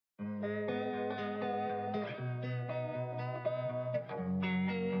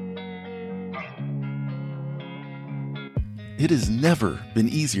It has never been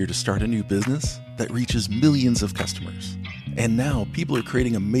easier to start a new business that reaches millions of customers. And now people are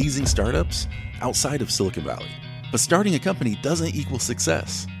creating amazing startups outside of Silicon Valley. But starting a company doesn't equal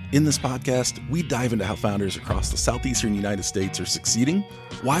success. In this podcast, we dive into how founders across the southeastern United States are succeeding,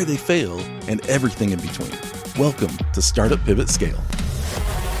 why they fail, and everything in between. Welcome to Startup Pivot Scale.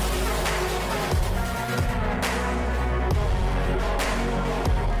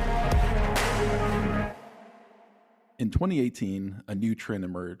 In 2018, a new trend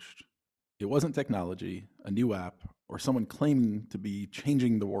emerged. It wasn't technology, a new app, or someone claiming to be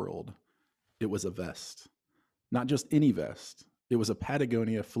changing the world. It was a vest. Not just any vest. It was a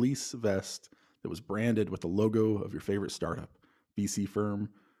Patagonia fleece vest that was branded with the logo of your favorite startup, VC firm,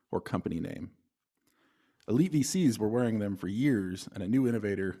 or company name. Elite VCs were wearing them for years, and a new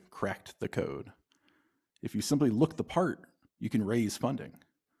innovator cracked the code. If you simply look the part, you can raise funding.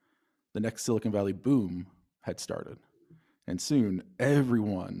 The next Silicon Valley boom had started. And soon,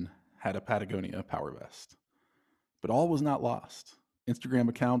 everyone had a Patagonia power vest. But all was not lost. Instagram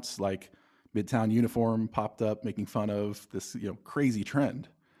accounts like Midtown Uniform popped up making fun of this crazy trend.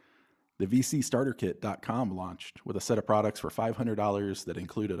 The VCStarterKit.com launched with a set of products for $500 that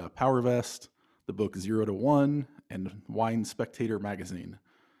included a power vest, the book 0 to 1, and Wine Spectator magazine.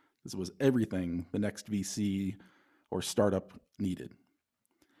 This was everything the next VC or startup needed.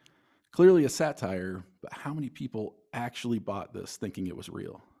 Clearly a satire, but how many people actually bought this thinking it was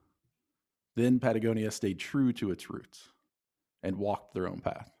real? Then Patagonia stayed true to its roots and walked their own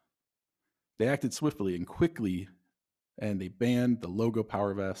path. They acted swiftly and quickly, and they banned the logo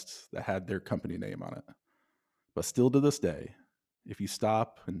power vests that had their company name on it. But still to this day, if you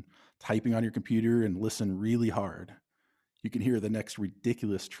stop and typing on your computer and listen really hard, you can hear the next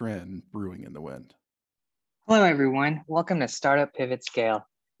ridiculous trend brewing in the wind. Hello, everyone. Welcome to Startup Pivot Scale.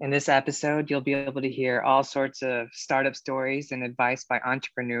 In this episode, you'll be able to hear all sorts of startup stories and advice by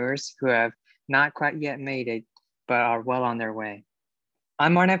entrepreneurs who have not quite yet made it, but are well on their way.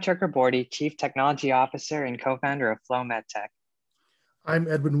 I'm Arnav Chakraborty, Chief Technology Officer and co-founder of Flow MedTech. I'm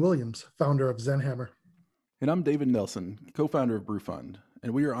Edwin Williams, founder of Zenhammer. And I'm David Nelson, co-founder of Brewfund.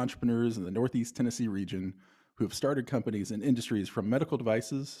 And we are entrepreneurs in the Northeast Tennessee region who have started companies in industries from medical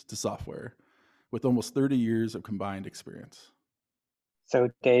devices to software, with almost 30 years of combined experience. So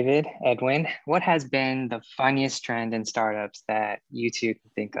David, Edwin, what has been the funniest trend in startups that you two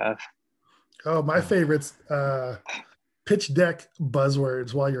can think of? Oh, my favorites, pitch deck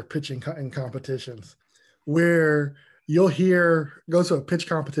buzzwords while you're pitching in competitions, where you'll go to a pitch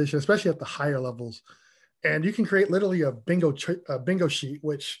competition, especially at the higher levels, and you can create literally a bingo sheet,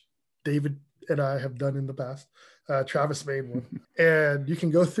 which David and I have done in the past. Travis made one. And you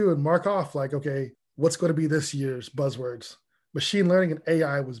can go through and mark off like, okay, what's going to be this year's buzzwords? Machine learning and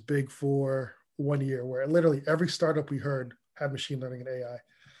AI was big for 1 year, where literally every startup we heard had machine learning and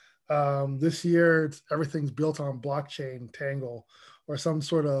AI. This year, everything's built on blockchain, Tangle, or some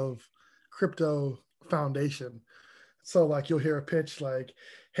sort of crypto foundation. So like you'll hear a pitch like,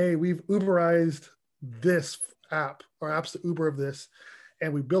 hey, we've Uberized this app or apps to Uber of this,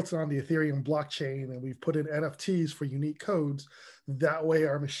 and we built it on the Ethereum blockchain, and we've put in NFTs for unique codes. That way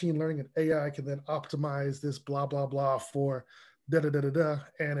our machine learning and AI can then optimize this blah, blah, blah for da-da-da-da-da.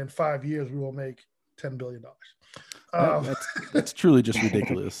 And in 5 years, we will make $10 billion. That's truly just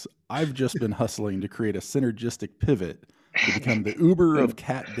ridiculous. I've just been hustling to create a synergistic pivot to become the Uber of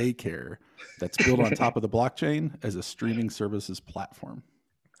cat daycare that's built on top of the blockchain as a streaming services platform.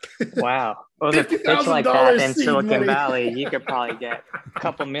 Wow. Well, a pitch like that in Silicon Valley, you could probably get a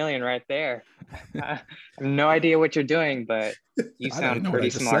couple million right there. I have no idea what you're doing, but you sound pretty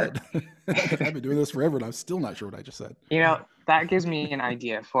smart. I've been doing this forever, and I'm still not sure what I just said. That gives me an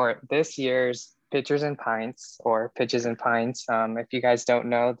idea for this year's Pitchers and Pints or Pitches and Pints. If you guys don't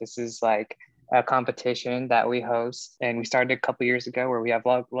know, this is like a competition that we host, and we started a couple years ago where we have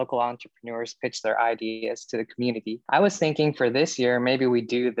local entrepreneurs pitch their ideas to the community. I was thinking for this year, maybe we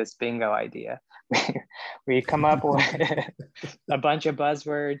do this bingo idea. We come up with a bunch of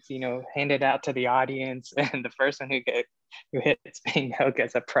buzzwords, hand it out to the audience, and the first one who hits bingo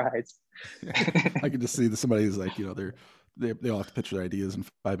gets a prize. I can just see that somebody's like, they all have to pitch their ideas in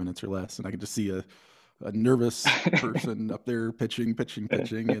 5 minutes or less, and I can just see a nervous person up there pitching,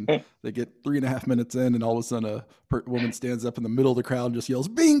 and they get 3.5 minutes in, and all of a sudden a woman stands up in the middle of the crowd and just yells,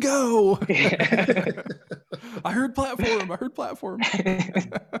 "Bingo!" I heard platform.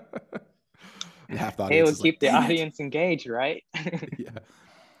 Half the audience we'll keep the audience engaged, right? Yeah.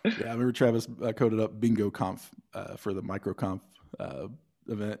 I remember Travis coded up Bingo Conf for the MicroConf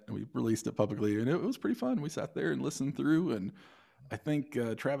event, and we released it publicly, and it was pretty fun. We sat there and listened through, and I think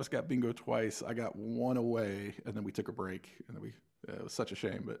Travis got bingo twice. I got one away, and then we took a break, and then it was such a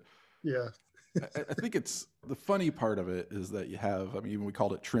shame. But Yeah. I think it's the funny part of it is that you have, I mean, even we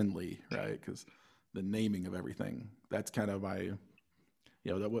called it Trendly, right? Because the naming of everything, that's kind of my,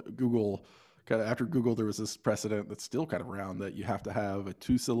 that what Google, kind of after Google, there was this precedent that's still kind of around that you have to have a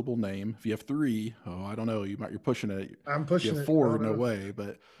 2-syllable name. If you have 3, I don't know, you're pushing it. I'm If pushing you have it. 4, Oh, no no. way.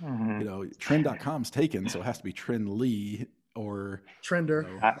 But, Mhm. trend.com's taken, so it has to be Trendly or Trender.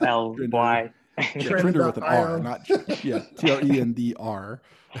 LY. Yeah, Trend. Trender with an R, IO. not TRENDR.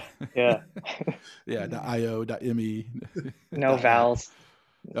 Yeah. Yeah, .io, .me. No .app. vowels.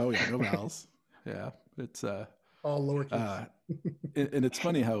 Oh yeah, no vowels. Yeah, it's All lowercase. and it's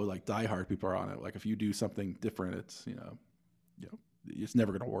funny how like diehard people are on it. Like if you do something different, it's it's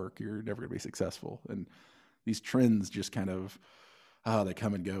never going to work. You're never going to be successful. And these trends just kind of they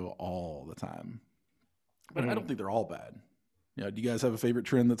come and go all the time. But I don't think they're all bad. Do you guys have a favorite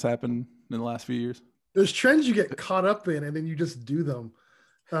trend that's happened in the last few years? There's trends you get caught up in and then you just do them.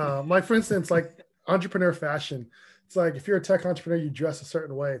 Like for instance, like entrepreneur fashion. It's like if you're a tech entrepreneur, you dress a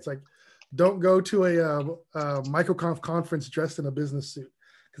certain way. It's like don't go to a MicroConf conference dressed in a business suit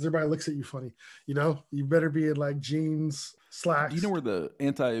because everybody looks at you funny. You better be in like jeans, slacks. Do you know where the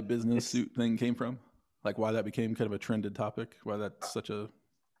anti-business suit thing came from? Like why that became kind of a trended topic? Why that's such a...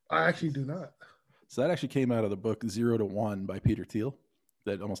 I actually do not. So that actually came out of the book 0 to 1 by Peter Thiel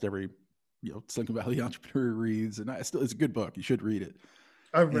that almost every Silicon Valley entrepreneur reads. And it's a good book. You should read it.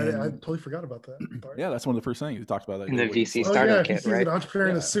 I've read it. I totally forgot about that part. Yeah, that's one of the first things he talks about. That In the VC Oh starter yeah, if he kit, sees right? an entrepreneur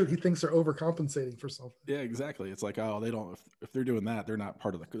in Yeah. a suit, he thinks they're overcompensating for something. Yeah, exactly. It's like, they don't, if they're doing that, they're not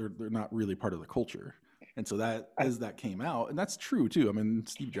part of they're not really part of the culture. And so that, as that came out, and that's true too. I mean,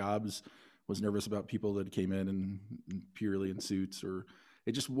 Steve Jobs was nervous about people that came in and purely in suits, or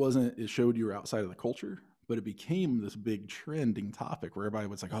it just wasn't, it showed you were outside of the culture, but it became this big trending topic where everybody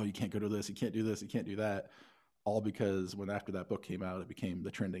was like, oh, you can't go to this, you can't do this, you can't do that. All because when after that book came out, it became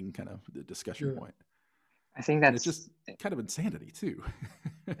the trending kind of the discussion point. I think And that's it's just kind of insanity too.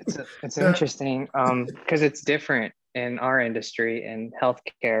 it's interesting because it's different in our industry in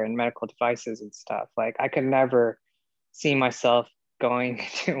healthcare and medical devices and stuff. Like I could never see myself going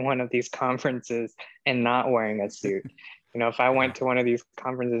to one of these conferences and not wearing a suit. If I went to one of these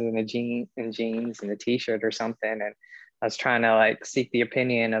conferences in jeans and a t-shirt or something, and I was trying to like seek the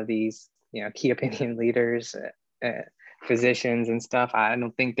opinion of these key opinion leaders, physicians and stuff, I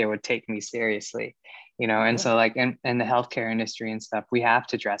don't think they would take me seriously, and so like in the healthcare industry and stuff, we have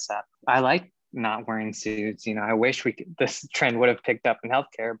to dress up. I like not wearing suits. I wish this trend would have picked up in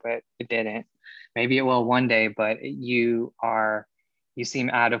healthcare, but it didn't. Maybe it will one day, but you seem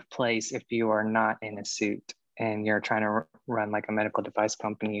out of place if you are not in a suit and you're trying to run like a medical device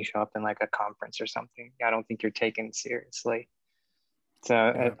company. You show up in like a conference or something, I don't think you're taken seriously. So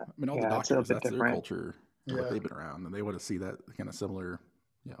I mean, all the doctors, that's different. their culture, what they've been around, and they want to see that kind of similar,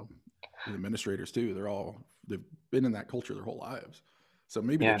 the administrators too. They've been in that culture their whole lives. So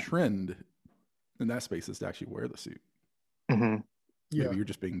maybe the trend in that space is to actually wear the suit. Mm-hmm. Maybe you're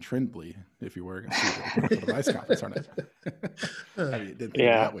just being trendly if you're wearing a suit at a medical device conference, aren't it? I mean, you didn't think of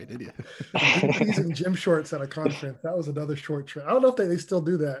it that way, did you? Using gym shorts at a conference, that was another short trend. I don't know if they still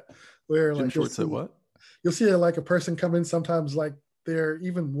do that. Where Gym like shorts at what? You'll see like a person come in sometimes like they're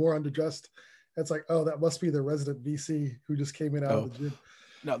even more underdressed. It's like, oh, that must be the resident VC who just came in out of the gym.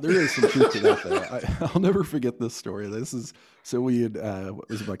 No, there is some truth to that, though. I'll never forget this story. So we had,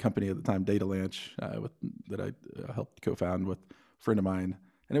 this was my company at the time, Data Lanch, that I helped co-found with a friend of mine.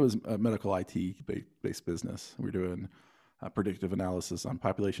 And it was a medical IT-based business. We were doing predictive analysis on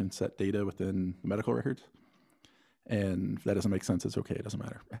population set data within the medical records. And if that doesn't make sense, it's okay. It doesn't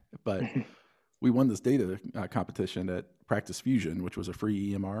matter. But we won this data competition at Practice Fusion, which was a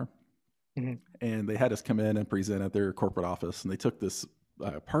free EMR. Mm-hmm. And they had us come in and present at their corporate office. And they took this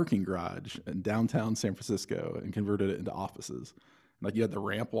parking garage in downtown San Francisco and converted it into offices. Like you had the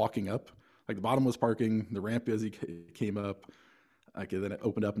ramp walking up, like the bottom was parking, the ramp as he came up, like then it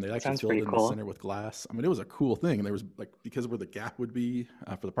opened up and they actually filled in the center with glass. I mean, it was a cool thing. And there was like, because where the gap would be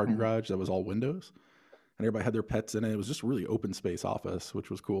for the parking garage, that was all windows and everybody had their pets in it. It was just really open space office, which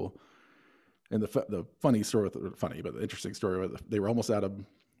was cool. And the funny story but the interesting story, they were almost out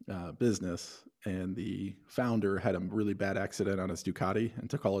of business, and the founder had a really bad accident on his Ducati and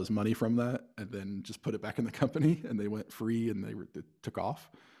took all his money from that and then just put it back in the company, and they went free and they took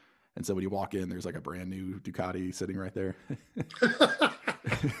off. And so when you walk in, there's like a brand new Ducati sitting right there.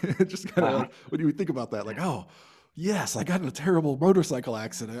 Just kind of like, when you think about that, like, oh yes, I got in a terrible motorcycle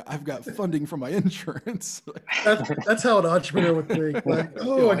accident, I've got funding from my insurance. That's how an entrepreneur would think. Like,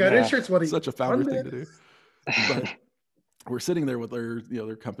 oh, I got insurance money. Such a founder thing to do. But we're sitting there with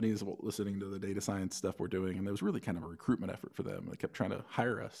their companies listening to the data science stuff we're doing, and it was really kind of a recruitment effort for them. They kept trying to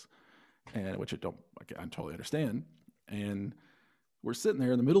hire us, and which I totally understand. And we're sitting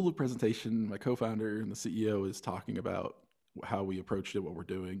there in the middle of the presentation. My co-founder and the CEO is talking about how we approached it, what we're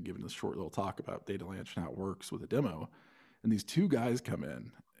doing, giving this short little talk about Data Lanch and how it works with a demo. And these two guys come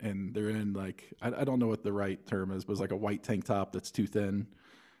in, and they're in like, I don't know what the right term is, but it's like a white tank top that's too thin.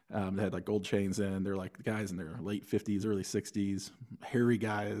 They had like gold chains in. They're like the guys in their late 50s, early 60s, hairy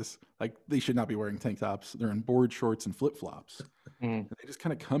guys. Like they should not be wearing tank tops. They're in board shorts and flip flops. And they just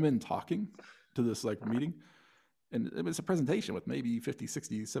kind of come in talking to this like meeting. And it was a presentation with maybe 50,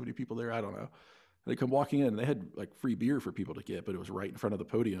 60, 70 people there. I don't know. They come walking in, and they had like free beer for people to get, but it was right in front of the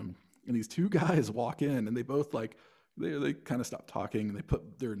podium. And these two guys walk in, and they both like, they kind of stop talking, and they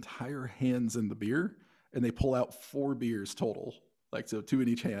put their entire hands in the beer, and they pull out 4 beers total, like so 2 in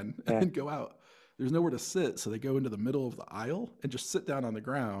each hand, and go out. There's nowhere to sit, so they go into the middle of the aisle and just sit down on the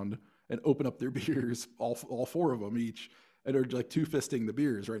ground and open up their beers, all 4 of them each, and are like 2-fisting the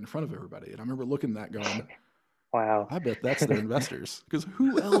beers right in front of everybody. And I remember looking at that going, wow, I bet that's their investors, because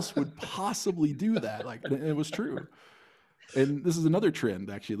who else would possibly do that? Like, and it was true. And this is another trend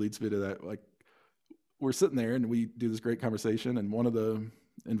that actually leads me to that. Like, we're sitting there and we do this great conversation, and one of the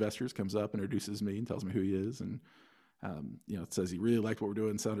investors comes up, introduces me, and tells me who he is, and it says he really liked what we're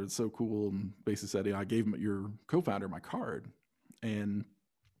doing, sounded so cool, and basically said, I gave your co-founder my card, and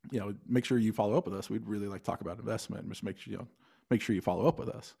make sure you follow up with us. We'd really like to talk about investment, and just make sure you follow up with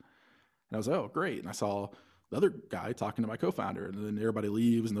us. And I was like, oh, great. And I saw the other guy talking to my co-founder, and then everybody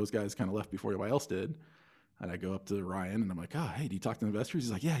leaves, and those guys kind of left before anybody else did. And I go up to Ryan, and I'm like, oh, hey, do you talk to investors?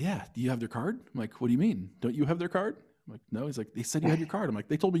 He's like, yeah. Do you have their card? I'm like, what do you mean? Don't you have their card? I'm like, no. He's like, they said you had your card. I'm like,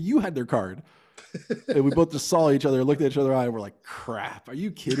 they told me you had their card. And we both just saw each other, looked at each other, and we're like, crap, are you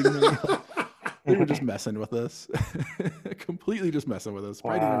kidding me? They were just messing with us, completely just messing with us.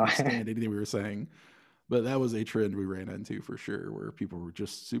 Probably didn't understand anything we were saying. But that was a trend we ran into for sure, where people were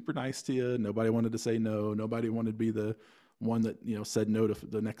just super nice to you. Nobody wanted to say no. Nobody wanted to be the one that said no to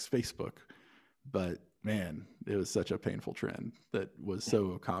the next Facebook. But man, it was such a painful trend that was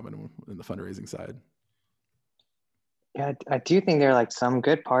so common in the fundraising side. Yeah, I do think there are like some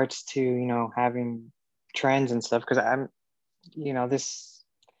good parts to having trends and stuff, because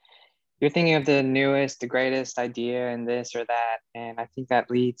you're thinking of the newest, the greatest idea and this or that. And I think that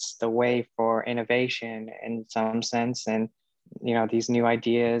leads the way for innovation in some sense. And, these new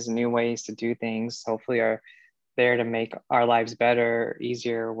ideas, new ways to do things, hopefully are there to make our lives better,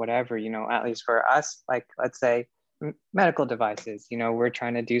 easier, whatever, at least for us, like, let's say medical devices, we're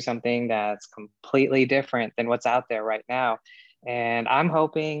trying to do something that's completely different than what's out there right now. And I'm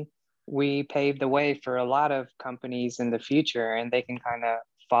hoping we pave the way for a lot of companies in the future, and they can kind of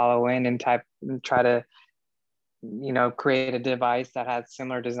follow in and try to create a device that has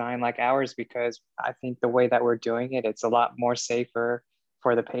similar design like ours, because I think the way that we're doing it, it's a lot more safer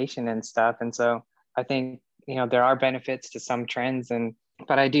for the patient and stuff. And so I think there are benefits to some trends,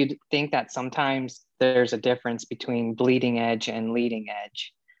 but I do think that sometimes there's a difference between bleeding edge and leading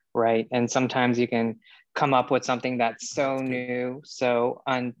edge, right? And sometimes you can come up with something that's so new, so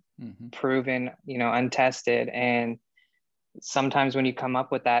unproven, untested, and sometimes when you come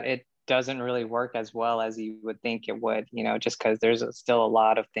up with that, it doesn't really work as well as you would think it would, just because there's still a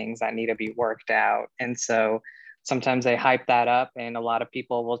lot of things that need to be worked out. And so sometimes they hype that up, and a lot of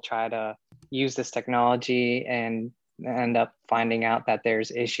people will try to use this technology and end up finding out that there's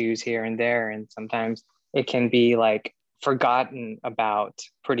issues here and there. And sometimes it can be like forgotten about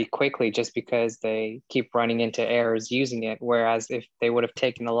pretty quickly just because they keep running into errors using it. Whereas if they would have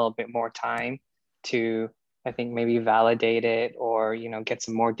taken a little bit more time to, I think, maybe validate it or, get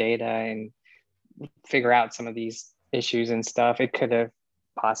some more data and figure out some of these issues and stuff, it could have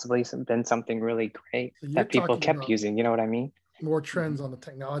possibly been something really great that people kept using. You know what I mean? More trends on the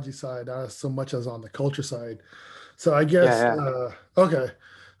technology side, not so much as on the culture side. So I guess, okay,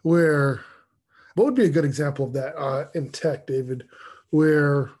 what would be a good example of that in tech, David,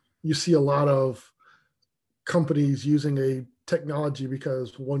 where you see a lot of companies using a technology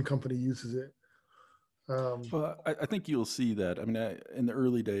because one company uses it? Well, I think you'll see that. I mean, in the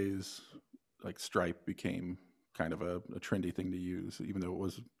early days, like Stripe became kind of a trendy thing to use, even though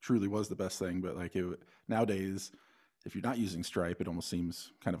it truly was the best thing. But like nowadays, if you're not using Stripe, it almost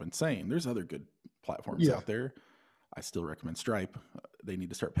seems kind of insane. There's other good platforms out there. I still recommend Stripe. They need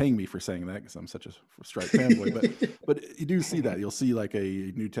to start paying me for saying that because I'm such a Stripe fanboy. But you do see that. You'll see like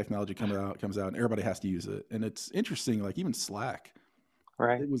a new technology comes out, and everybody has to use it. And it's interesting. Like even Slack,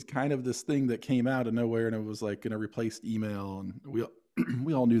 right? It was kind of this thing that came out of nowhere, and it was like going to replace email, and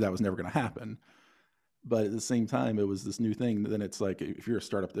we all knew that was never going to happen. But at the same time, it was this new thing. Then it's like, if you're a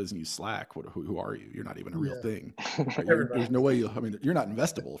startup that doesn't use Slack, who are you? You're not even a real Yeah. thing. Right? Everybody. There's no way you're not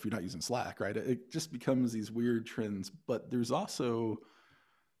investable if you're not using Slack, right? It just becomes these weird trends. But there's also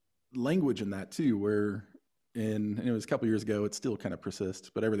language in that too, where it was a couple years ago, it still kind of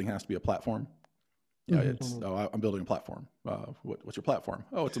persists, but everything has to be a platform. It's I'm building a platform. What's your platform?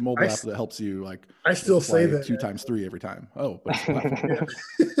 Oh, it's a mobile app that helps you I still say that 2 times 3 every time. Oh, but it's a platform.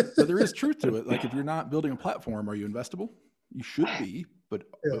 So there is truth to it. Like, if you're not building a platform, are you investable? You should be, but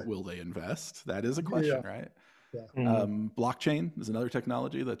will they invest? That is a question, right? Yeah. Blockchain is another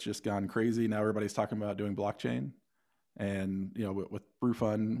technology that's just gone crazy. Now everybody's talking about doing blockchain, and with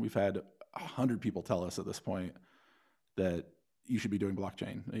BrewFun, we've had 100 people tell us at this point that you should be doing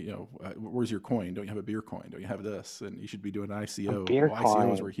blockchain. Where's your coin? Don't you have a beer coin? Don't you have this? And you should be doing ICO.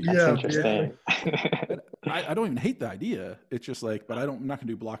 ICOs were huge. That's interesting. I don't even hate the idea. It's just like, but I'm not going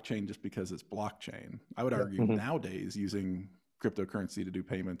to do blockchain just because it's blockchain. I would argue nowadays using cryptocurrency to do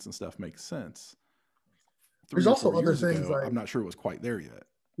payments and stuff makes sense. There's also other things like, I'm not sure it was quite there yet.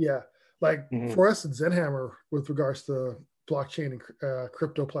 Yeah. Like for us at Zenhammer, with regards to blockchain and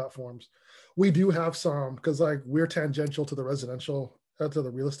crypto platforms, we do have some, because like we're tangential to the residential, to the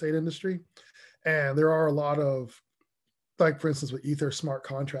real estate industry. And there are a lot of, like, for instance, with Ether smart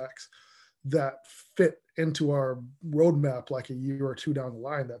contracts that fit into our roadmap like a year or two down the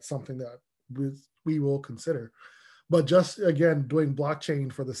line. That's something that we will consider. But just, again, doing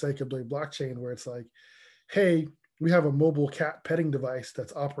blockchain for the sake of doing blockchain, where it's like, hey, we have a mobile cat petting device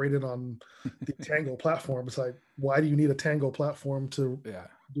that's operated on the Tango platform. It's like, why do you need a Tango platform to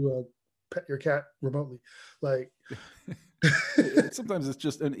do a pet your cat remotely? Like, sometimes it's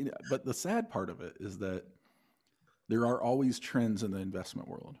just, but the sad part of it is that there are always trends in the investment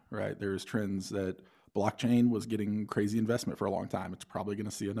world, right? There's trends that blockchain was getting crazy investment for a long time. It's probably going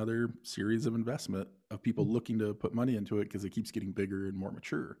to see another series of investment of people looking to put money into it because it keeps getting bigger and more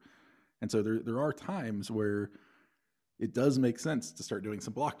mature. And so there are times where it does make sense to start doing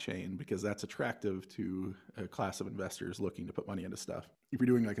some blockchain because that's attractive to a class of investors looking to put money into stuff. If you're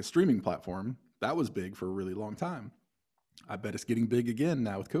doing like a streaming platform, that was big for a really long time. I bet it's getting big again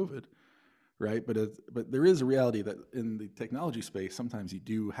now with COVID, right? But there is a reality that in the technology space, sometimes you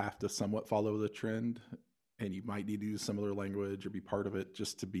do have to somewhat follow the trend, and you might need to use similar language or be part of it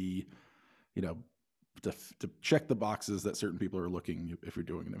just to be, to check the boxes that certain people are looking if you're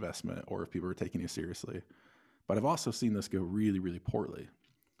doing an investment or if people are taking you seriously. But I've also seen this go really, really poorly.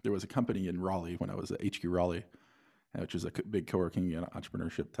 There was a company in Raleigh when I was at HQ Raleigh, which is a big co-working and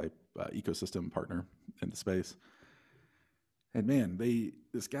entrepreneurship type ecosystem partner in the space. And man,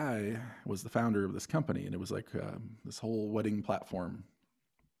 this guy was the founder of this company, and it was like this whole wedding platform.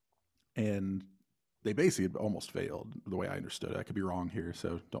 And they basically almost failed, the way I understood it. I could be wrong here,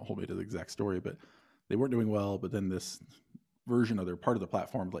 so don't hold me to the exact story. But they weren't doing well. But then this version of their part of the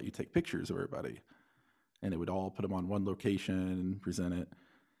platform let you take pictures of everybody, and it would all put them on one location and present it.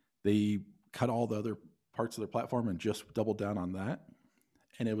 They cut all the other parts of their platform and just doubled down on that.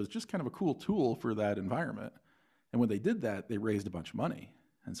 And it was just kind of a cool tool for that environment. And when they did that, they raised a bunch of money.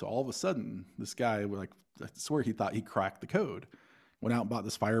 And so all of a sudden, this guy, I swear he thought he cracked the code, went out and bought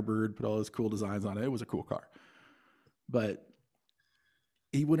this Firebird, put all those cool designs on it. It was a cool car. But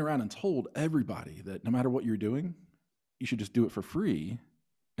he went around and told everybody that no matter what you're doing, you should just do it for free.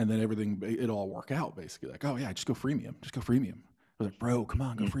 And then it'll all work out, basically. Like, oh yeah, just go freemium. Just go freemium. I was like, bro, come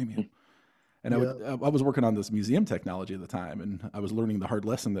on, go freemium. And I was working on this museum technology at the time, and I was learning the hard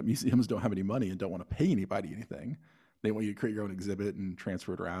lesson that museums don't have any money and don't want to pay anybody anything. They want you to create your own exhibit and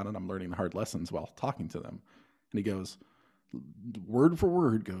transfer it around, and I'm learning the hard lessons while talking to them. And he goes, word for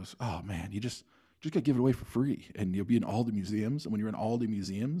word, goes, oh man, you just got to give it away for free, and you'll be in all the museums. And when you're in all the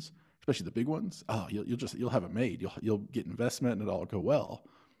museums, especially the big ones, you'll have it made. You'll get investment, and it'll all go well.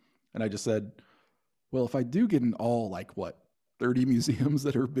 And I just said, well, if I do get in all 30 museums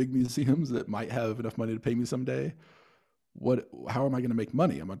that are big museums that might have enough money to pay me someday, how am I going to make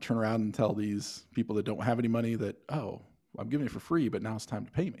money? I'm going to turn around and tell these people that don't have any money that, oh, I'm giving it for free, but now it's time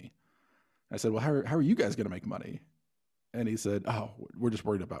to pay me. I said, well, how are you guys going to make money? And he said, oh, we're just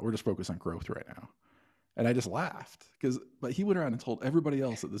focused on growth right now. And I just laughed but he went around and told everybody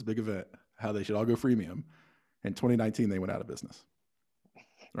else at this big event how they should all go freemium. In 2019, they went out of business.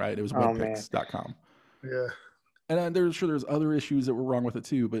 Right? It was webpix.com. Yeah. And there's other issues that were wrong with it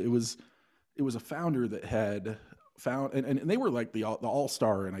too, but it was a founder that had found, and they were like the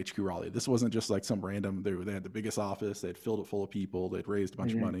all-star in HQ Raleigh. This wasn't just like some random, they had the biggest office, they had filled it full of people, they'd raised a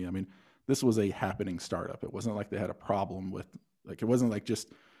bunch of money. I mean, this was a happening startup. It wasn't like they had a problem with, it wasn't like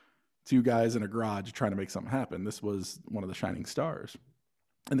just two guys in a garage trying to make something happen. This was one of the shining stars.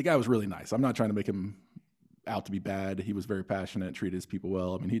 And the guy was really nice. I'm not trying to make him out to be bad. He was very passionate, treated his people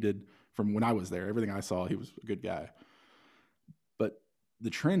well. I mean, he did, from when I was there, everything I saw, he was a good guy. But the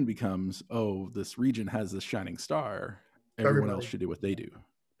trend becomes, oh, this region has this shining star. Everyone else should do what they do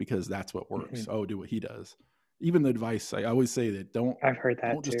because that's what works. Oh, do what he does. Even the advice, I always say that I've heard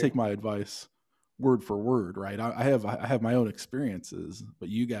that don't just take my advice word for word, right? I have my own experiences, but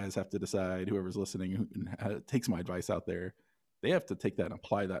you guys have to decide, whoever's listening and takes my advice out there, they have to take that and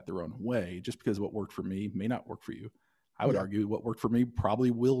apply that their own way. Just because what worked for me may not work for you. I would argue what worked for me probably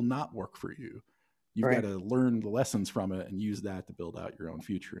will not work for you. You've got to learn the lessons from it and use that to build out your own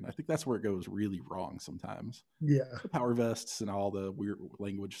future. And I think that's where it goes really wrong sometimes. Yeah. The power vests and all the weird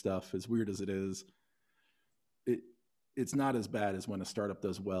language stuff, as weird as it is, it's not as bad as when a startup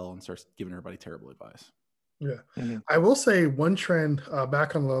does well and starts giving everybody terrible advice. Yeah. I will say one trend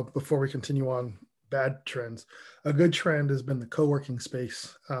back on before we continue on bad trends, a good trend has been the co-working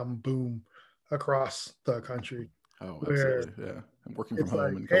space boom across the country. Oh, absolutely. Yeah. And working from home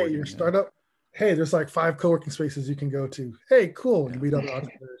like, and hey, your startup, hey, there's like 5 co-working spaces you can go to. Hey, cool. And you meet other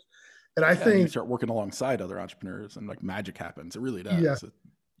entrepreneurs. And I think you start working alongside other entrepreneurs and like magic happens. It really does.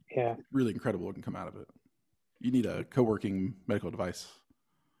 Yeah. Really incredible what can come out of it. You need a co-working medical device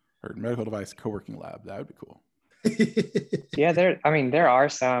or medical device co-working lab. That would be cool. Yeah, there are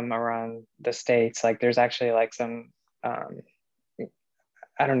some around the States. Like there's actually like some,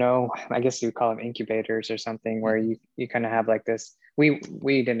 I don't know, I guess you would call them incubators or something, where you kind of have like this, we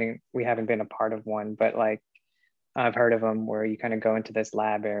haven't been a part of one, but like I've heard of them where you kind of go into this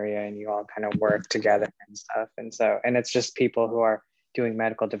lab area and you all kind of work together and stuff. And it's just people who are doing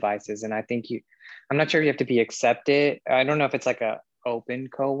medical devices. And I think I'm not sure if you have to be accepted. I don't know if it's like a open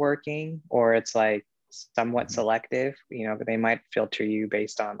co-working or it's like somewhat selective, but they might filter you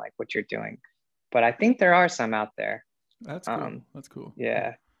based on like what you're doing. But I think there are some out there. That's cool. That's cool.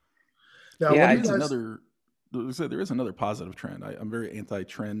 Yeah. There is another positive trend. I'm very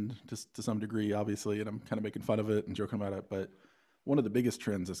anti-trend just to some degree, obviously, and I'm kind of making fun of it and joking about it. But one of the biggest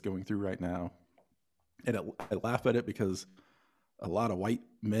trends that's going through right now, and I laugh at it because a lot of white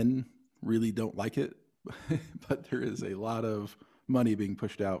men really don't like it, but there is a lot of money being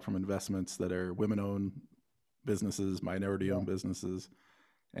pushed out from investments that are women-owned businesses, minority-owned businesses.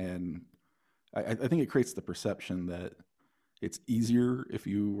 And I think it creates the perception that it's easier if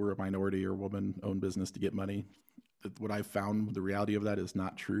you were a minority or woman-owned business to get money. What I've found, the reality of that is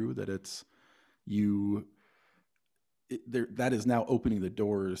not true, that that is now opening the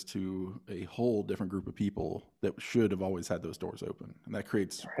doors to a whole different group of people that should have always had those doors open. And that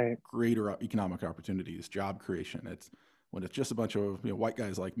creates greater economic opportunities, job creation. When it's just a bunch of white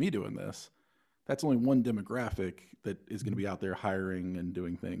guys like me doing this, that's only one demographic that is going to be out there hiring and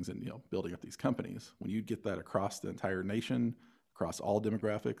doing things and building up these companies. When you get that across the entire nation, across all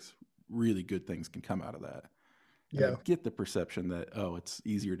demographics, really good things can come out of that. And I get the perception that, it's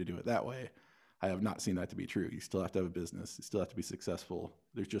easier to do it that way. I have not seen that to be true. You still have to have a business. You still have to be successful.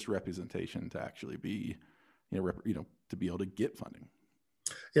 There's just representation to actually be, to be able to get funding.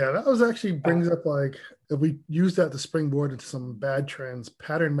 Yeah, that was actually brings up like, if we use that to springboard into some bad trends,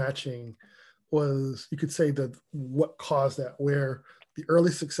 pattern matching was, you could say, that what caused that, where the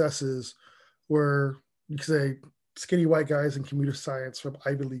early successes were, you could say, skinny white guys in computer science from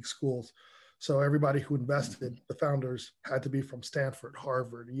Ivy League schools. So everybody who invested, the founders, had to be from Stanford,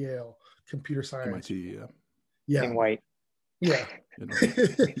 Harvard, Yale, computer science. MIT, yeah. In white. Yeah.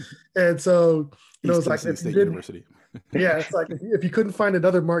 And so, it's like, if State University. Yeah, it's like, if you couldn't find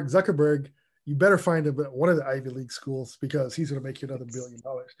another Mark Zuckerberg, you better find him at one of the Ivy League schools, because he's going to make you another $1 billion.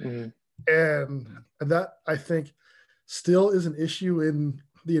 Mm-hmm. And that, I think, still is an issue in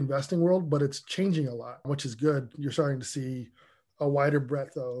the investing world, but it's changing a lot, which is good. You're starting to see a wider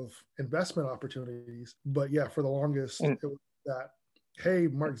breadth of investment opportunities. But yeah, for the longest, it was that, hey,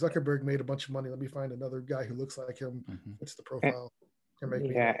 Mark Zuckerberg made a bunch of money. Let me find another guy who looks like him. Fits the profile. And make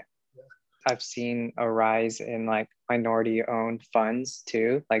me I've seen a rise in like minority owned funds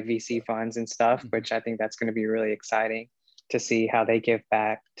too, like VC funds and stuff, which I think that's going to be really exciting to see how they give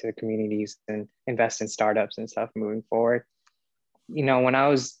back to the communities and invest in startups and stuff moving forward.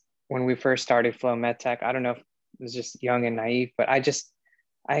 When we first started Flow MedTech, I don't know if it was just young and naive, but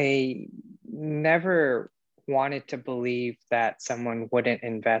I never wanted to believe that someone wouldn't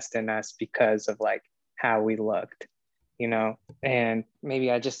invest in us because of like how we looked, and maybe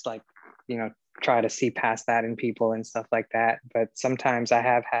I just like, try to see past that in people and stuff like that. But sometimes I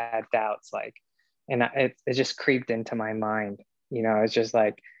have had doubts, like, and it just creeped into my mind. It's just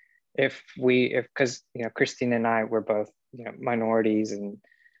like, because Christine and I were both minorities, and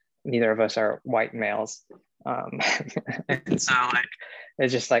neither of us are white males, and so like,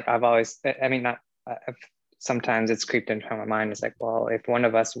 it's just like, I've sometimes it's creeped into my mind. It's like, well, if one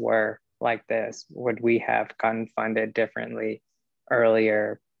of us were like this, would we have gotten funded differently,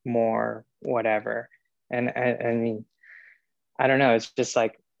 earlier, more, whatever? And I mean, I don't know. It's just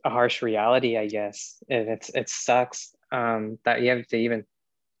like a harsh reality, I guess. And it sucks that you have to even,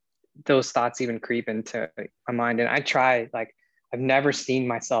 those thoughts even creep into my mind. And I try, like, I've never seen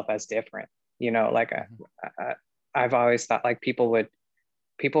myself as different, you know, like I've always thought like people would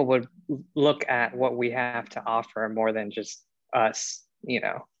look at what we have to offer more than just us, you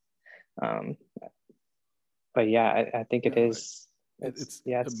know. But yeah, I think it is. It's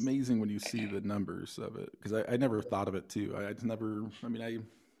amazing when you see the numbers of it, because I never thought of it too.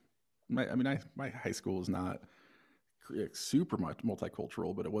 My high school is not super much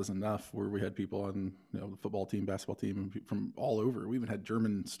multicultural, but it was enough where we had people on, you know, the football team, basketball team from all over. We even had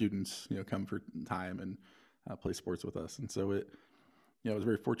German students, you know, come for time and play sports with us. And so it, you know, I was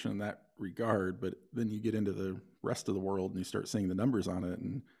very fortunate in that regard. But then you get into the rest of the world and you start seeing the numbers on it,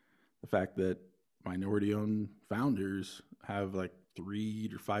 and the fact that minority-owned founders have like 3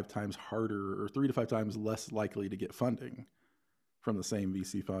 to 5 times harder, or 3 to 5 times less likely to get funding from the same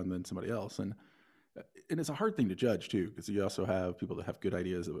VC fund than somebody else. And it's a hard thing to judge too, because you also have people that have good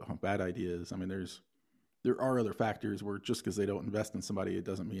ideas, that have bad ideas. I mean, there are other factors where just because they don't invest in somebody, it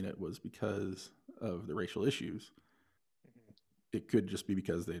doesn't mean it was because of the racial issues. It could just be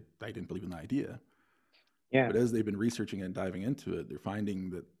because they didn't believe in the idea. Yeah. But as they've been researching and diving into it, they're finding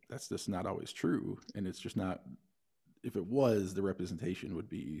that that's just not always true. And it's just not, if it was, the representation would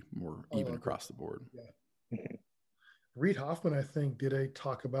be more even across the board. Yeah. Reid Hoffman, I think, did a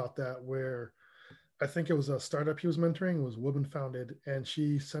talk about that, where I think it was a startup he was mentoring. It was woman founded, and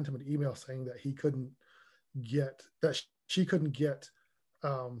she sent him an email saying that she couldn't get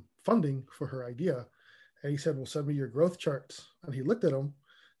funding for her idea. And he said, well, send me your growth charts. And he looked at them.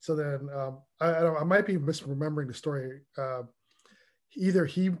 So then I might be misremembering the story. Either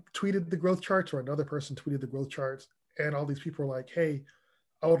he tweeted the growth charts or another person tweeted the growth charts. And all these people were like, hey,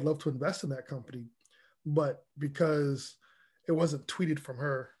 I would love to invest in that company. But because it wasn't tweeted from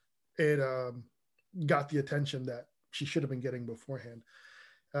her, it got the attention that she should have been getting beforehand.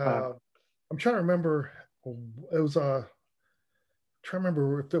 I'm trying to remember. It was trying to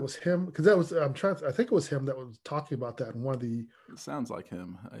remember if it was him, because that was I think it was him that was talking about that in one of the. It sounds like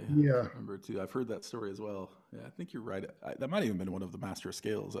him. I remember too. I've heard that story as well. Yeah, I think you're right. That might have even been one of the Master of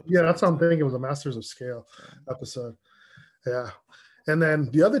Scales episodes. Yeah, that's what I'm thinking. It was a Masters of Scale episode. Yeah, and then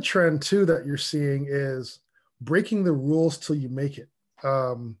the other trend too that you're seeing is breaking the rules till you make it.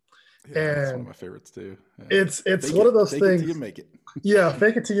 And that's one of my favorites too. Yeah. It's one of those things. Fake it till you make it. Yeah,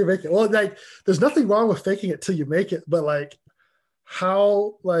 fake it till you make it. Well, like, there's nothing wrong with faking it till you make it, but like,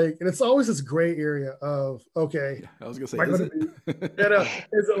 how, like, and it's always this gray area of, okay, I was gonna say, is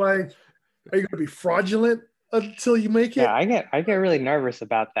it like, are you gonna be fraudulent until you make it? Yeah, I get really nervous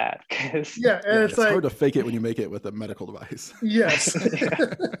about that, because it's like, hard to fake it when you make it with a medical device. Yes.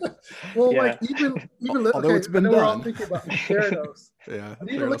 Well, like even although it's been done. We're all thinking about Theranos. Yeah,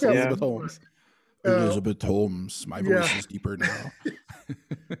 even look at Elizabeth Holmes. Elizabeth Holmes, my voice is deeper now.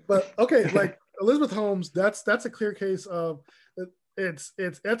 But okay, like Elizabeth Holmes, that's a clear case of it's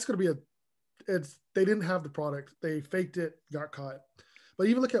going to be they didn't have the product, they faked it, got caught. But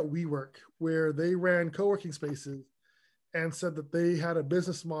even look at WeWork, where they ran co-working spaces and said that they had a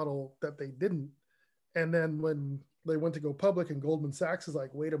business model that they didn't. And then when they went to go public and Goldman Sachs is like,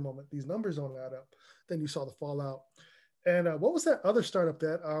 wait a moment, these numbers don't add up. Then you saw the fallout. And what was that other startup,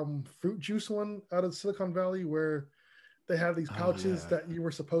 that fruit juice one out of Silicon Valley, where they have these pouches that you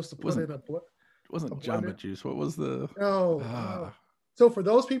were supposed to put in a blender? It wasn't Jamba Juice. What was the? No. So for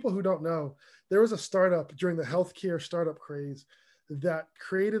those people who don't know, there was a startup during the healthcare startup craze that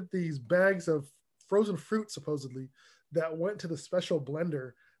created these bags of frozen fruit, supposedly, that went to the special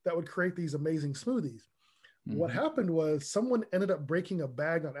blender that would create these amazing smoothies. Mm-hmm. What happened was someone ended up breaking a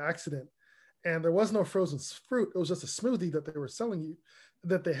bag on accident, and there was no frozen fruit. It was just a smoothie that they were selling you,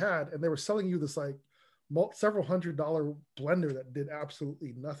 that they had, and they were selling you this like several $100 blender that did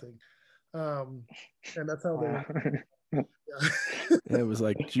absolutely nothing. And that's how they. It was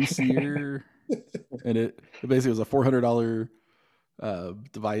like juicier, and it basically was a $400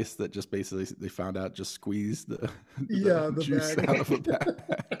 device that just basically they found out just squeezed the juice bag out of a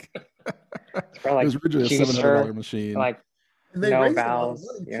bag. Like, it was originally a $700 machine. Like, no vowels,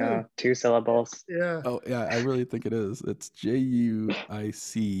 2 syllables. Yeah. Oh yeah, I really think it is. It's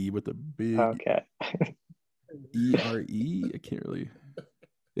JUIC with a big ERE. I can't really.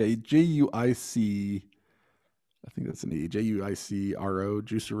 Yeah, JUIC. I think that's an E. JUICRO,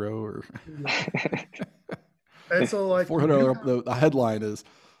 Juicero, or. And so, like, $400. The headline is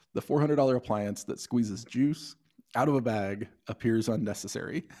The $400 appliance that squeezes juice out of a bag appears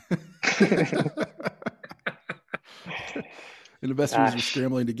unnecessary. And investors were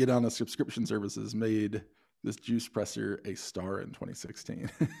scrambling to get on the subscription services made this juice presser a star in 2016.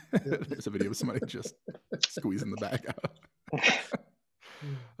 There's a video of somebody just squeezing the bag out.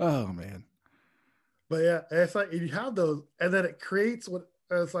 Oh, man. But yeah, it's like you have those, and then it creates what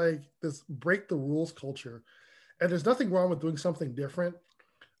it's like this break the rules culture. And there's nothing wrong with doing something different,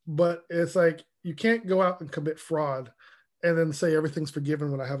 but it's like you can't go out and commit fraud and then say everything's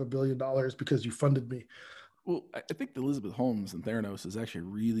forgiven when I have $1 billion because you funded me. Well, I think the Elizabeth Holmes and Theranos is actually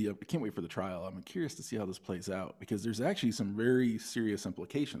really I can't wait for the trial. I'm curious to see how this plays out because there's actually some very serious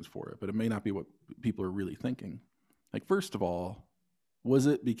implications for it, but it may not be what people are really thinking. Like, first of all, was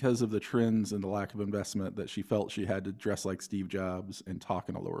it because of the trends and the lack of investment that she felt she had to dress like Steve Jobs and talk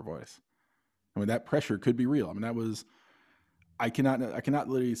in a lower voice? I mean, that pressure could be real. I mean, that was, I cannot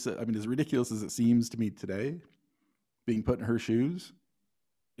literally say, I mean, as ridiculous as it seems to me today, being put in her shoes,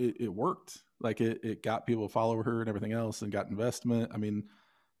 it worked. Like it got people to follow her and everything else and got investment. I mean,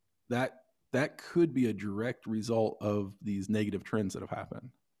 that could be a direct result of these negative trends that have happened.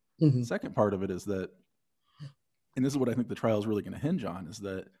 Mm-hmm. The second part of it is that, and this is what I think the trial is really going to hinge on, is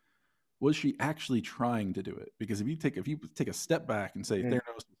that was she actually trying to do it? Because if you take a step back and say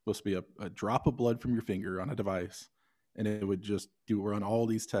Theranos is supposed to be a drop of blood from your finger on a device, and it would just run all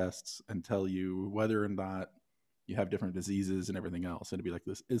these tests and tell you whether or not you have different diseases and everything else. And it'd be like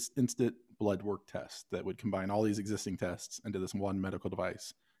this instant blood work test that would combine all these existing tests into this one medical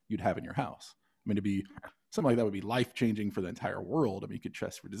device you'd have in your house. I mean, it'd be something like that would be life-changing for the entire world. I mean, you could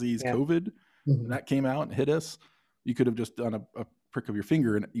test for disease, COVID, when that came out and hit us, you could have just done a prick of your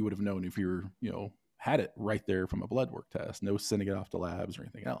finger and you would have known if you're, had it right there from a blood work test, no sending it off to labs or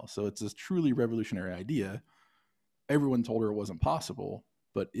anything else. So it's this truly revolutionary idea. Everyone told her it wasn't possible.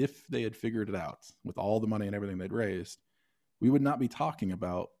 But if they had figured it out with all the money and everything they'd raised, we would not be talking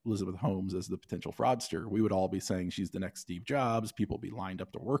about Elizabeth Holmes as the potential fraudster. We would all be saying she's the next Steve Jobs. People would be lined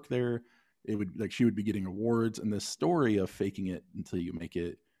up to work there. It would she would be getting awards. And this story of faking it until you make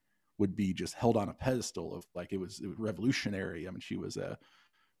it would be just held on a pedestal of like, it was revolutionary. I mean, she was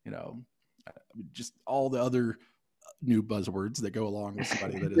just all the other new buzzwords that go along with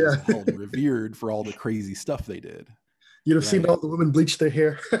somebody that is held and revered for all the crazy stuff they did. You'd have seen all the women bleach their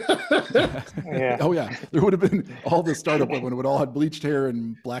hair. Oh yeah, there would have been all the startup women would all have bleached hair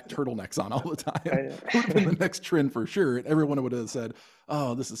and black turtlenecks on all the time. It would have been the next trend for sure. And everyone would have said,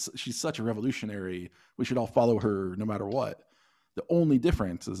 "Oh, she's such a revolutionary. We should all follow her no matter what." The only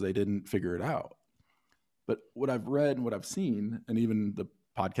difference is they didn't figure it out. But what I've read and what I've seen, and even the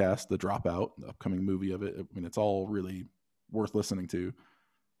podcast, The Dropout, the upcoming movie of it, I mean, it's all really worth listening to.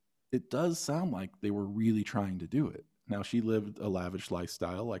 It does sound like they were really trying to do it. Now, she lived a lavish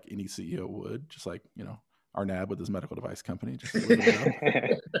lifestyle like any CEO would, just like, Arnab with his medical device company. Just living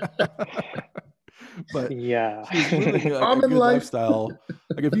it up. But yeah, she's living a good lifestyle.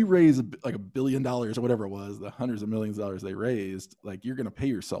 Like if you raise $1 billion or whatever it was, the hundreds of millions of dollars they raised, like you're going to pay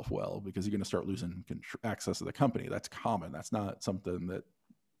yourself well because you're going to start losing access to the company. That's common. That's not something that,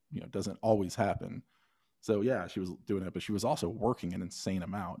 doesn't always happen. So yeah, she was doing it, but she was also working an insane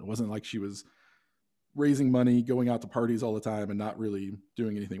amount. It wasn't like she was raising money, going out to parties all the time and not really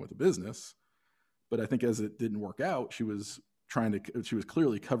doing anything with the business. But I think as it didn't work out, she was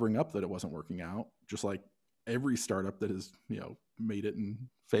clearly covering up that it wasn't working out, just like every startup that has, made it and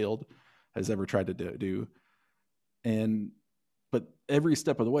failed has ever tried to do. But every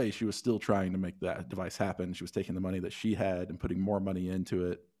step of the way, she was still trying to make that device happen. She was taking the money that she had and putting more money into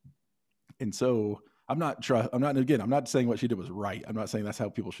it. And so I'm not saying what she did was right. I'm not saying that's how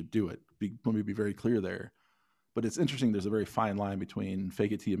people should do it. Let me be very clear there. But it's interesting. There's a very fine line between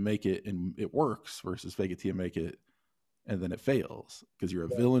fake it till you make it and it works versus fake it till you make it and then it fails because you're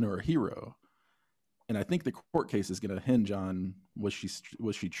a villain or a hero. And I think the court case is going to hinge on was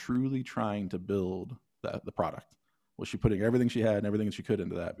she truly trying to build the product? Was she putting everything she had and everything she could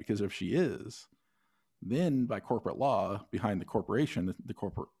into that? Because if she is, then by corporate law, behind the corporation,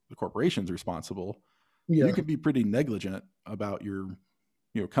 the corporation's responsible. Yeah. You can be pretty negligent about your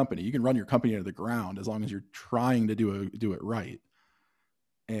company. You can run your company into the ground as long as you're trying to do it right,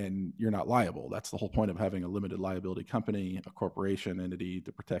 and you're not liable. That's the whole point of having a limited liability company, a corporation entity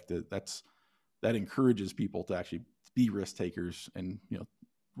to protect it. That encourages people to actually be risk takers and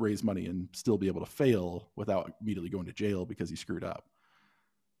raise money and still be able to fail without immediately going to jail because you screwed up.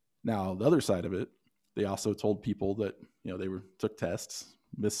 Now, the other side of it, they also told people that they took tests,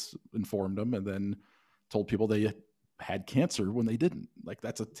 misinformed them, and then told people they had cancer when they didn't. Like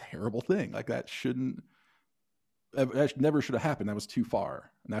that's a terrible thing. Like that shouldn't. that never should have happened. That was too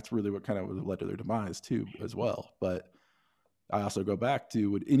far. And that's really what kind of led to their demise too, as well. But I also go back to,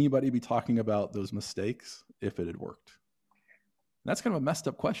 would anybody be talking about those mistakes if it had worked? That's kind of a messed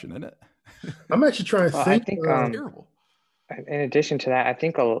up question, isn't it? I'm actually trying to Well, think. I think Terrible. in addition to that, I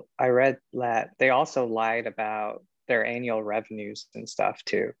think I read that they also lied about their annual revenues and stuff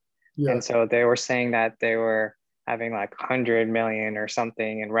too. Yeah. And so they were saying that they were having like 100 million or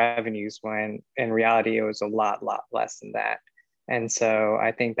something in revenues when in reality it was a lot less than that. And so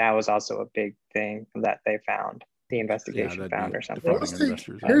I think that was also a big thing that they found, the investigation found or something. Well, let's take,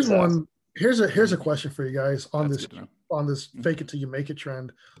 here's a question for you guys on this fake it till you make it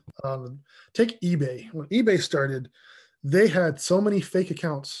trend. Take eBay. When eBay started, they had so many fake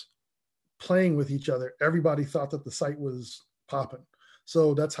accounts playing with each other. Everybody thought that the site was popping.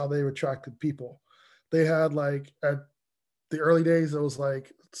 So that's how they attracted people. They had like at the early days, it was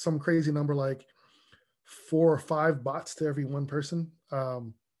like some crazy number, like 4 or 5 bots to every one person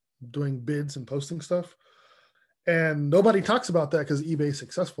doing bids and posting stuff. And nobody talks about that because eBay's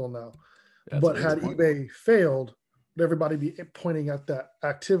successful now. That's but had eBay failed, everybody be pointing at that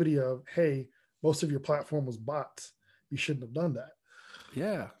activity of, hey, most of your platform was bots. You shouldn't have done that.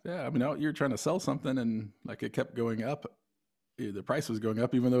 Yeah. I mean, you're trying to sell something and like it kept going up. The price was going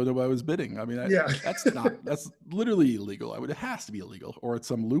up even though nobody was bidding. I mean, that's literally illegal. It has to be illegal or it's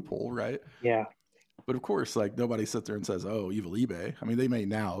some loophole, right? Yeah. But of course, like nobody sits there and says, oh, evil eBay. I mean, they may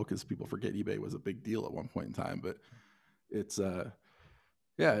now because people forget eBay was a big deal at one point in time, but it's a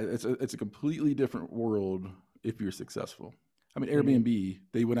completely different world if you're successful. I mean, Airbnb,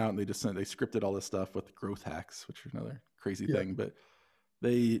 they went out and they scripted all this stuff with growth hacks, which is another crazy thing, but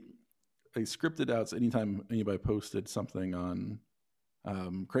they scripted out, so anytime anybody posted something on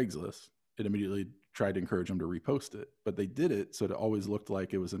Craigslist, it immediately tried to encourage them to repost it. But they did it so it always looked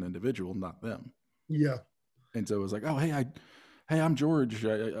like it was an individual, not them. Yeah. And so it was like, oh, hey, I'm George.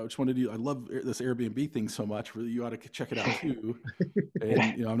 I just wanted you. I love this Airbnb thing so much. You ought to check it out too. And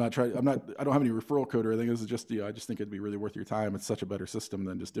I don't have any referral code or anything. This is just, I just think it'd be really worth your time. It's such a better system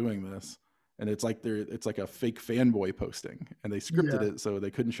than just doing this. And it's like a fake fanboy posting, and they scripted it so they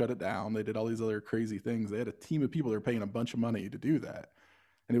couldn't shut it down. They did all these other crazy things. They had a team of people that were paying a bunch of money to do that,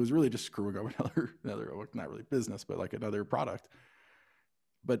 and it was really just screwing over another not really business, but like another product.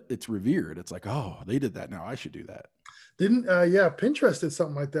 But it's revered. It's like, oh, they did that. Now I should do that. Pinterest did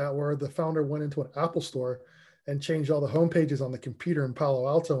something like that where the founder went into an Apple store and changed all the homepages on the computer in Palo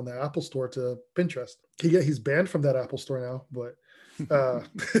Alto in the Apple store to Pinterest. He's banned from that Apple store now, but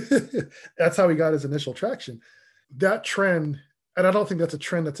that's how he got his initial traction. That trend, and I don't think that's a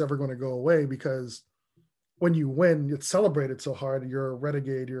trend that's ever going to go away, because when you win, it's celebrated so hard. You're a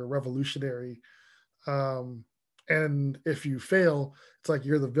renegade, you're a revolutionary. And if you fail, it's like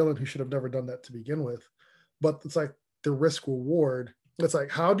you're the villain who should have never done that to begin with. But it's like the risk reward. It's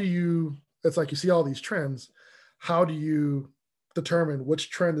like, it's like you see all these trends. How do you determine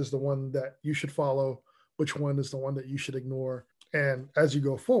which trend is the one that you should follow, which one is the one that you should ignore? And as you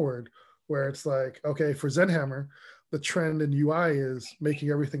go forward, where it's like, okay, for Zenhammer, the trend in UI is making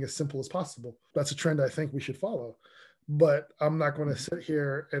everything as simple as possible. That's a trend I think we should follow. But I'm not going to sit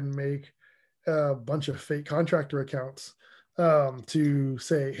here and make a bunch of fake contractor accounts to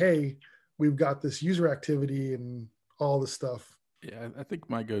say, hey, we've got this user activity and all this stuff. Yeah, I think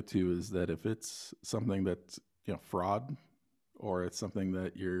my go-to is that if it's something that's fraud, or it's something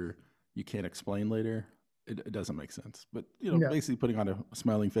that you can't explain later, it doesn't make sense. But basically putting on a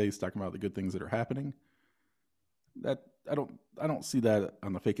smiling face, talking about the good things that are happening, that I don't see that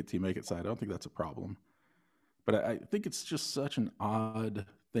on the fake it till you make it side. I don't think that's a problem. But I think it's just such an odd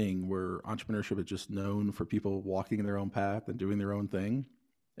thing where entrepreneurship is just known for people walking in their own path and doing their own thing.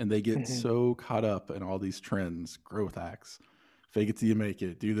 And they get so caught up in all these trends, growth hacks, fake it till you make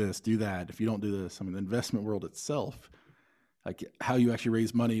it, do this, do that. If you don't do this, I mean, the investment world itself, like how you actually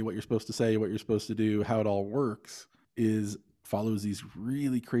raise money, what you're supposed to say, what you're supposed to do, how it all works follows these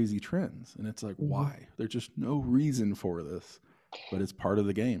really crazy trends. And it's like, why? There's just no reason for this, but it's part of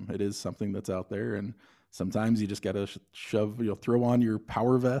the game. It is something that's out there. And sometimes you just got to throw on your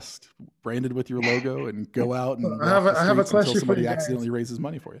power vest branded with your logo and go out and I have a question until somebody for you accidentally raises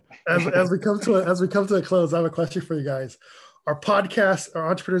money for you. As we come to a close, I have a question for you guys. Are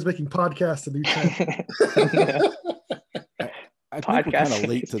entrepreneurs making podcasts a new trend? I think we're kind of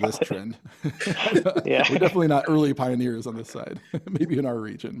late to this trend. Yeah. We're definitely not early pioneers on this side, maybe in our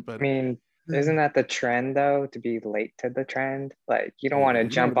region. But I mean, isn't that the trend though, to be late to the trend? Like you don't want to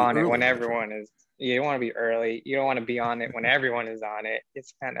jump on it when everyone is, you don't want to be early. You don't want to be on it when everyone is on it.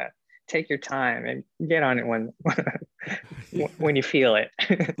 It's kind of take your time and get on it when you feel it.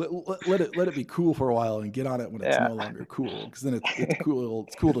 let it be cool for a while and get on it when it's no longer cool, because then it's cool.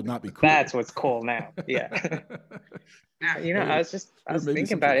 It's cool to not be cool. That's what's cool now. Yeah. I was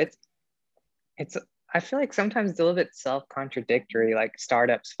thinking about it. I feel like sometimes it's a little bit self-contradictory, like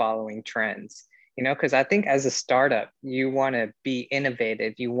startups following trends, because I think as a startup, you want to be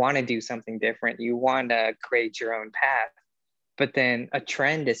innovative, you want to do something different, you want to create your own path. But then a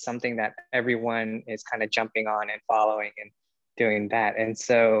trend is something that everyone is kind of jumping on and following and doing that. And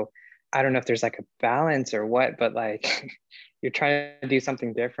so I don't know if there's like a balance or what, but like you're trying to do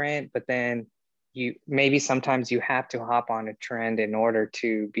something different, but then sometimes you have to hop on a trend in order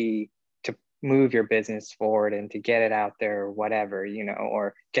to move your business forward and to get it out there or whatever,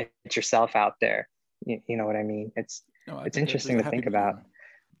 or get yourself out there. You know what I mean? It's interesting to think about.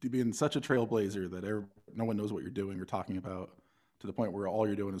 To being such a trailblazer that no one knows what you're doing or talking about, to the point where all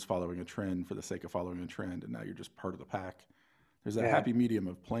you're doing is following a trend for the sake of following a trend, and now you're just part of the pack. There's a happy medium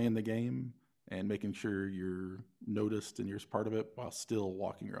of playing the game and making sure you're noticed and you're part of it while still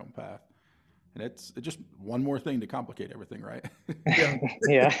walking your own path. And it's just one more thing to complicate everything, right?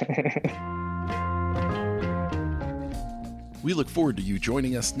 Yeah. We look forward to you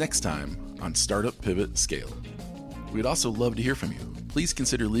joining us next time on Startup Pivot Scale. We'd also love to hear from you. Please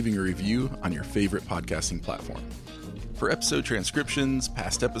consider leaving a review on your favorite podcasting platform. For episode transcriptions,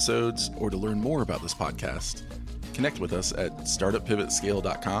 past episodes, or to learn more about this podcast, connect with us at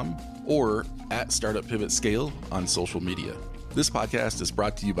startuppivotScale.com or at StartupPivotScale on social media. This podcast is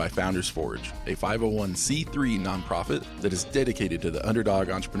brought to you by Founders Forge, a 501c3 nonprofit that is dedicated to the underdog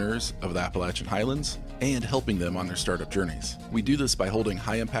entrepreneurs of the Appalachian Highlands and helping them on their startup journeys. We do this by holding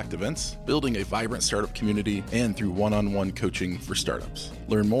high-impact events, building a vibrant startup community, and through one-on-one coaching for startups.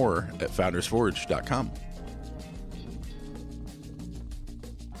 Learn more at foundersforge.com.